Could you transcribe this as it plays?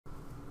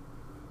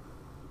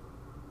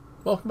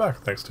Welcome back,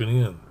 thanks for tuning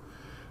in.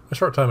 A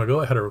short time ago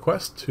I had a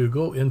request to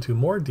go into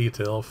more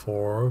detail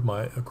for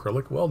my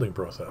acrylic welding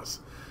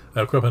process.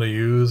 Equipment I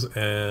use,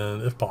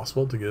 and if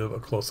possible to give a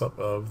close-up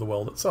of the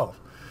weld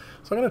itself.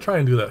 So I'm going to try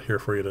and do that here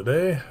for you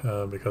today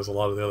because a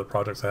lot of the other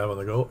projects I have on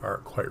the go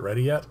aren't quite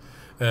ready yet.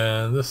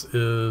 And this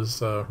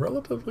is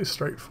relatively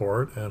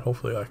straightforward, and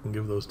hopefully I can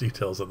give those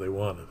details that they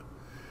wanted.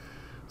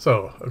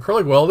 So,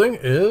 acrylic welding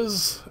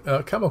is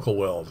a chemical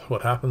weld.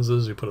 What happens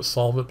is you put a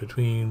solvent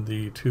between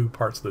the two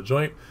parts of the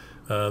joint.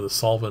 The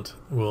solvent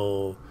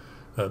will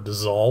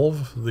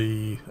dissolve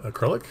the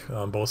acrylic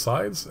on both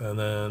sides and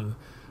then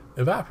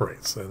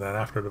evaporates. And then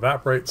after it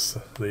evaporates,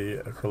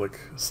 the acrylic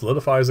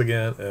solidifies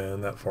again,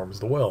 and that forms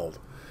the weld.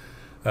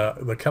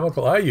 The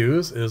chemical I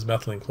use is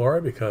methylene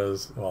chloride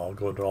because, well, I'll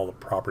go into all the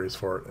properties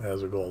for it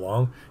as we go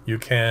along. You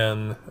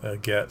can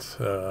get,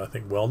 I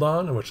think,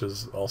 Welding, which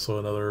is also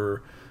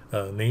another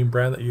name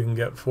brand that you can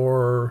get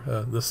for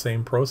this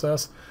same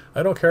process.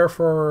 I don't care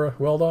for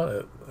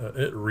Welding.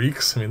 It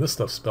reeks. I mean, this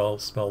stuff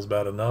smells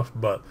bad enough,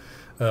 but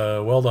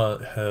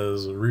Welding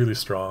is really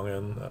strong,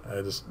 and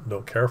I just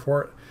don't care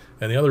for it.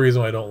 And the other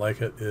reason why I don't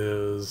like it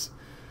is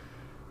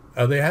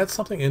they add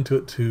something into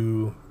it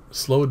to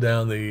slow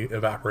down the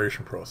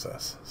evaporation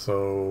process.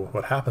 So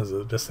what happens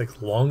is it just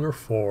takes longer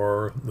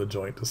for the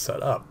joint to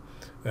set up.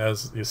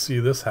 As you see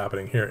this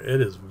happening here,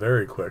 it is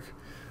very quick,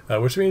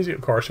 which means,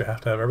 of course, you have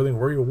to have everything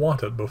where you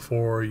want it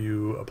before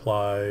you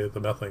apply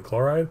the methylene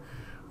chloride,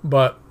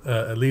 but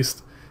at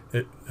least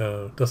it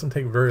doesn't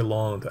take very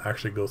long to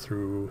actually go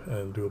through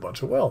and do a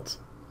bunch of welds.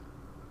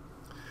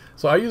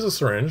 So I use a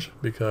syringe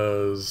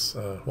because,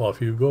 well,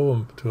 if you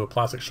go to a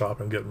plastic shop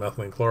and get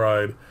methylene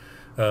chloride,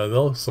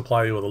 they'll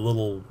supply you with a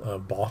little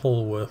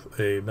bottle with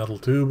a metal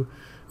tube,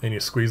 and you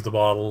squeeze the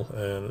bottle,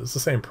 and it's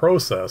the same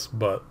process,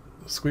 but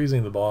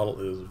squeezing the bottle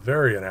is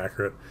very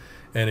inaccurate,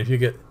 and if you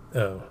get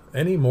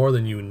any more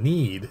than you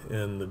need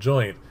in the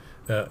joint,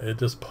 it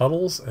just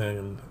puddles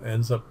and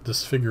ends up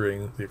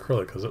disfiguring the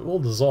acrylic because it will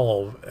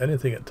dissolve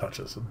anything it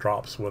touches. It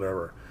drops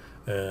whatever,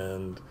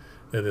 and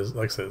it is,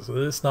 like I said,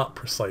 it's not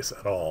precise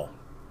at all.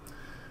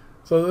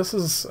 So this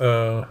is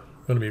going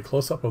to be a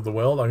close-up of the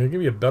weld. I'm going to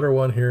give you a better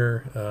one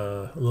here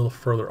a little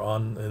further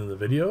on in the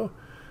video,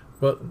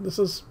 but this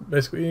is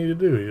basically what you need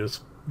to do. You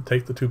just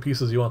take the two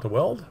pieces you want to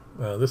weld.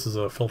 This is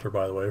a filter,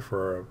 by the way,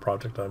 for a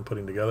project I'm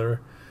putting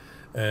together,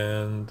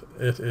 and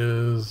it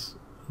is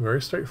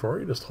very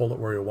straightforward. You just hold it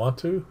where you want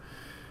to.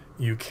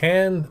 You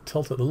can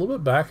tilt it a little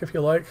bit back if you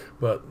like,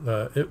 but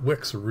it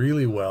wicks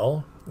really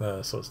well,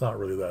 so it's not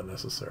really that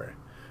necessary.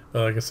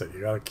 But like I said,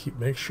 you got to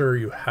make sure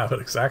you have it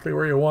exactly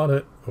where you want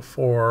it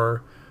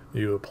before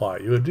you apply.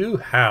 You do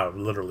have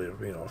literally,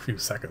 a few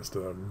seconds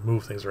to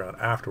move things around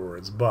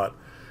afterwards, but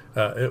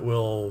it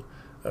will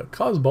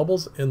cause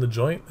bubbles in the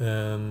joint,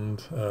 and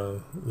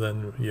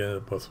then you end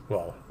up with,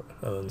 well,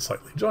 an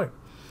unsightly joint.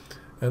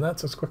 And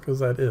that's as quick as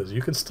that is.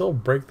 You can still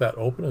break that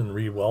open and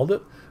re-weld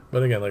it,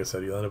 but again, like I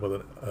said, you end up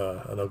with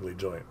an ugly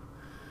joint.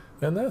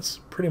 And that's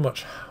pretty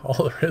much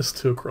all there is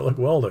to acrylic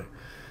welding.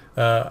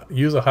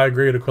 Use a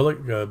high-grade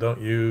acrylic.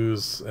 Don't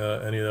use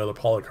any of the other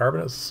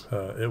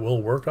polycarbonates. It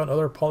will work on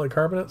other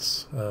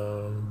polycarbonates,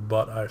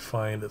 but I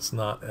find it's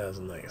not as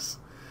nice.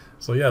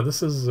 So yeah,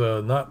 this is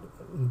not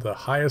the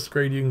highest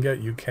grade you can get.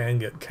 You can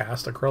get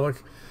cast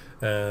acrylic,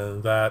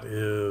 and that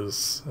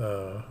is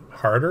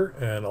harder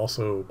and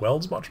also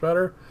welds much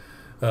better,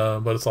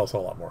 but it's also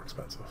a lot more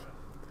expensive.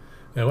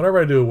 And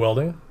whenever I do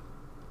welding,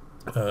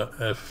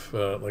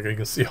 like you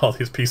can see all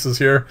these pieces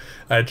here,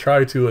 I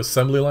try to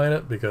assembly line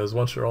it, because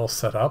once you're all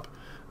set up,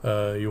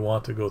 you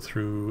want to go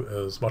through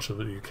as much of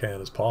it you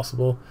can as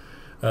possible.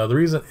 The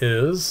reason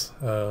is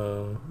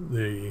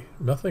the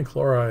methylene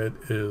chloride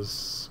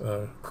is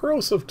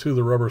corrosive to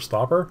the rubber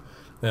stopper,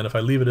 and if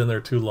I leave it in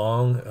there too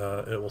long,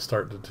 it will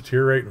start to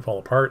deteriorate and fall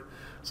apart.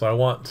 So I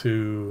want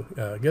to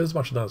get as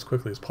much done as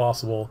quickly as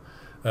possible,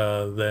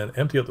 then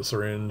empty out the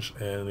syringe.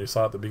 And you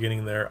saw at the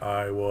beginning there,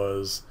 I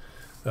was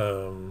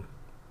pulling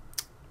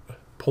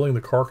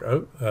the cork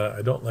out.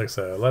 I don't, like I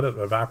said, I let it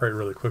evaporate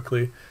really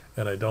quickly,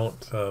 and I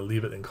don't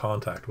leave it in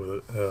contact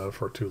with it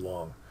for too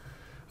long.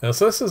 And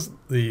so this is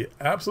the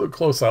absolute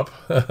close-up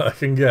I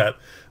can get.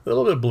 A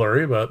little bit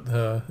blurry, but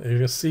you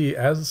can see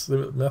as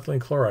the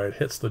methylene chloride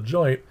hits the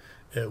joint,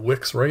 it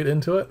wicks right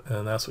into it,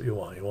 and that's what you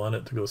want. You want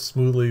it to go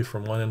smoothly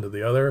from one end to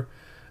the other,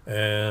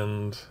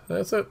 and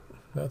that's it.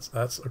 That's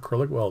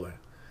acrylic welding.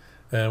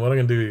 And what I'm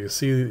going to do, you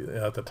see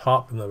at the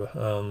top and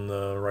on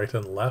the right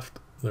and left,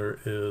 there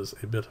is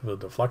a bit of a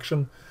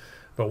deflection.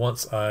 But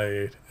once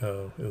in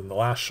the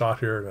last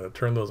shot here, I'm going to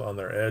turn those on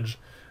their edge,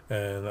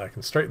 and I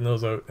can straighten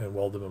those out and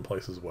weld them in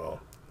place as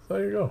well. So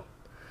there you go.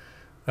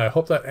 I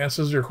hope that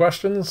answers your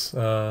questions.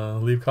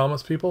 Leave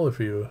comments, people,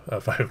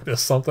 if I've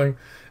missed something,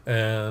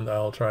 and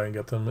I'll try and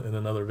get them in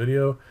another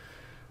video.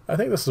 I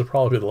think this is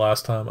probably the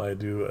last time I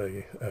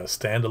do a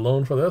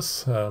standalone for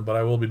this, but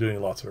I will be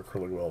doing lots of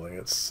acrylic welding.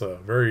 It's a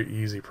very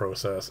easy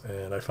process,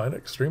 and I find it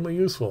extremely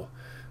useful.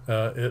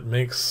 It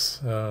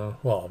makes,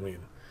 well, I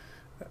mean,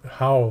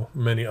 how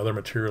many other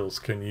materials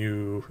can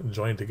you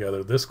join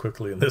together this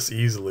quickly and this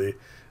easily.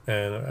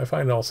 And I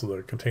find also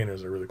the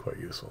containers are really quite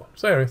useful.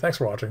 So anyway, thanks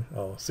for watching.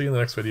 I'll see you in the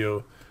next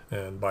video,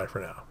 and bye for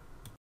now.